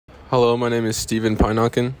Hello, my name is Steven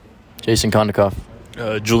Pijnnaken. Jason Kondikoff.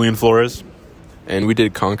 Julian Flores. And we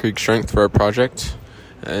did concrete strength for our project.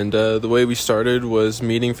 And the way we started was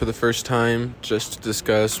meeting for the first time just to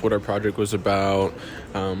discuss what our project was about,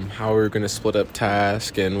 how we were going to split up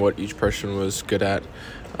tasks, and what each person was good at.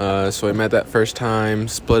 So we met that first time,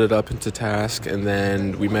 split it up into tasks, and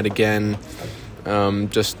then we met again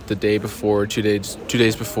just the day before, two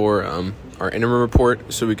days before our interim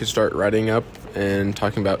report, so we could start writing up and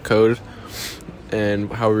talking about code and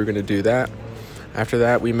how we were going to do that. After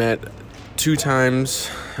that, we met 2 times,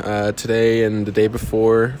 today and the day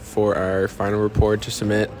before, for our final report to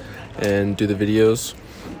submit and do the videos.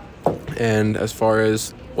 And as far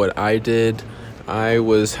as what I did, I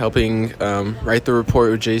was helping write the report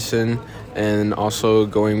with Jason, and also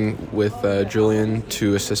going with Julian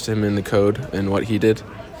to assist him in the code and what he did.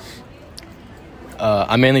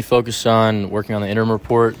 I mainly focused on working on the interim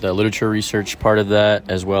report, the literature research part of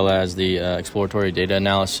that, as well as the exploratory data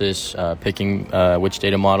analysis, picking which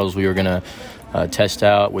data models we were going to test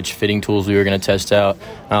out, which fitting tools we were going to test out.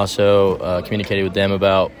 I also communicated with them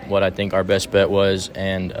about what I think our best bet was,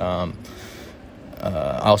 and I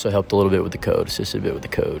also helped a little bit with the code, assisted a bit with the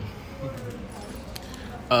code.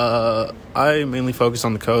 I mainly focused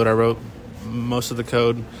on the code. I wrote most of the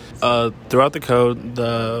code. Throughout the code,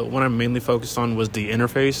 the one I mainly focused on was the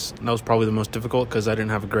interface. That was probably the most difficult because I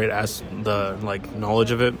didn't have a great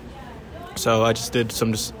knowledge of it. So I just did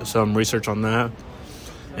some research on that,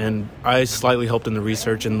 and I slightly helped in the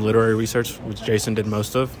research and literary research, which Jason did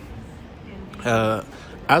most of.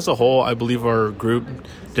 As a whole, I believe our group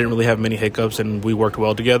didn't really have many hiccups, and we worked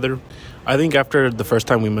well together. I think after the first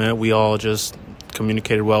time we met, we all just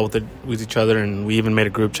communicated well with each other, and we even made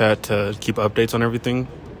a group chat to keep updates on everything.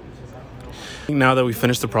 Now that we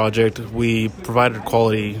finished the project, we provided a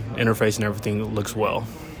quality interface and everything looks well.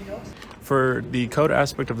 For the code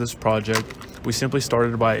aspect of this project, we simply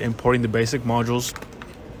started by importing the basic modules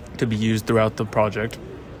to be used throughout the project.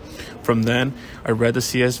 From then, I read the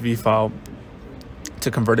CSV file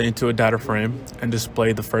to convert it into a data frame and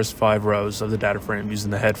display the first 5 rows of the data frame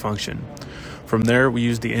using the head function. From there, we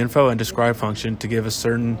used the info and describe function to give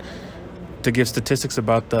statistics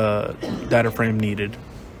about the data frame needed.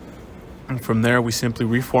 And from there, we simply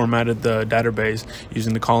reformatted the database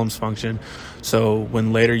using the columns function, so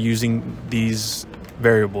when later using these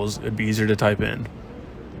variables, it'd be easier to type in.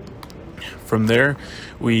 From there,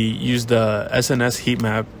 we used the SNS heat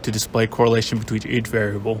map to display correlation between each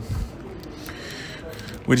variable.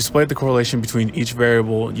 We displayed the correlation between each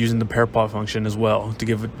variable using the pair plot function as well to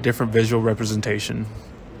give a different visual representation.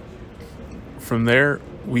 From there,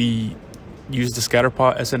 we used the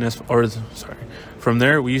scatterplot From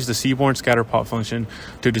there, we used the seaborne scatterplot function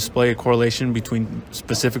to display a correlation between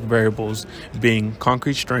specific variables, being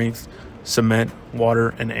concrete strength, cement,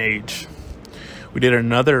 water, and age. We did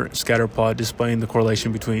another scatterplot displaying the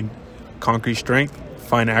correlation between concrete strength,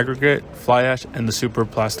 fine aggregate, fly ash, and the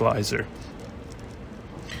superplasticizer.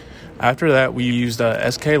 After that, we used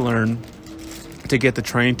sklearn to get the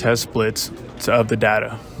train test splits of the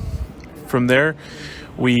data. From there,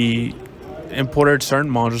 we imported certain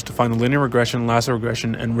modules to find the linear regression, lasso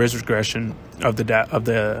regression, and ridge regression of the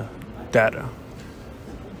data.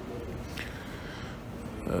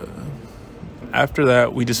 After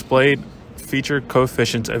that, we displayed feature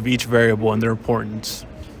coefficients of each variable and their importance.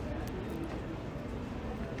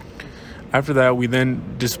 After that, we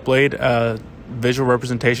then displayed a visual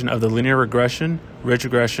representation of the linear regression, ridge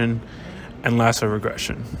regression, and lasso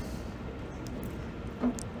regression.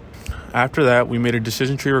 After that, we made a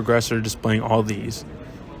decision tree regressor displaying all these.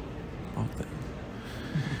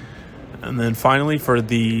 And then finally, for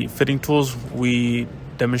the fitting tools, we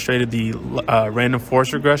demonstrated the random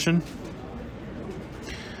forest regression.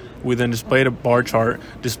 We then displayed a bar chart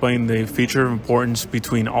displaying the feature of importance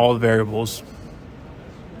between all the variables.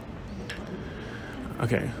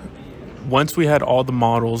 Okay. Once we had all the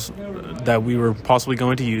models that we were possibly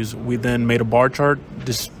going to use, we then made a bar chart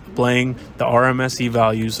displaying the RMSE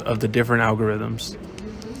values of the different algorithms.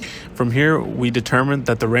 From here, we determined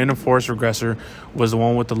that the random forest regressor was the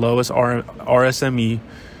one with the lowest RSME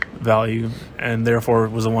value, and therefore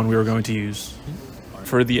was the one we were going to use.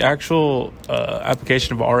 For the actual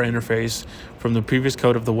application of our interface from the previous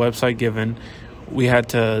code of the website given, we had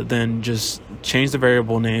to then just change the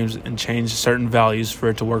variable names and change certain values for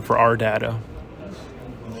it to work for our data.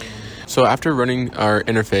 So after running our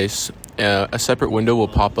interface, a separate window will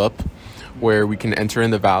pop up where we can enter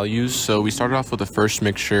in the values. So we started off with the first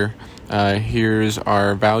mixture. Here's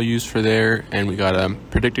our values for there, and we got a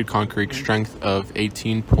predicted concrete strength of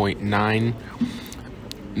 18.9.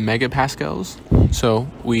 megapascals. So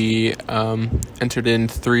we entered in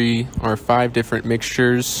 3 or 5 different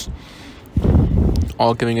mixtures,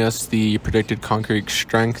 all giving us the predicted concrete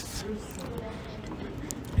strength.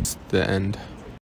 It's the end.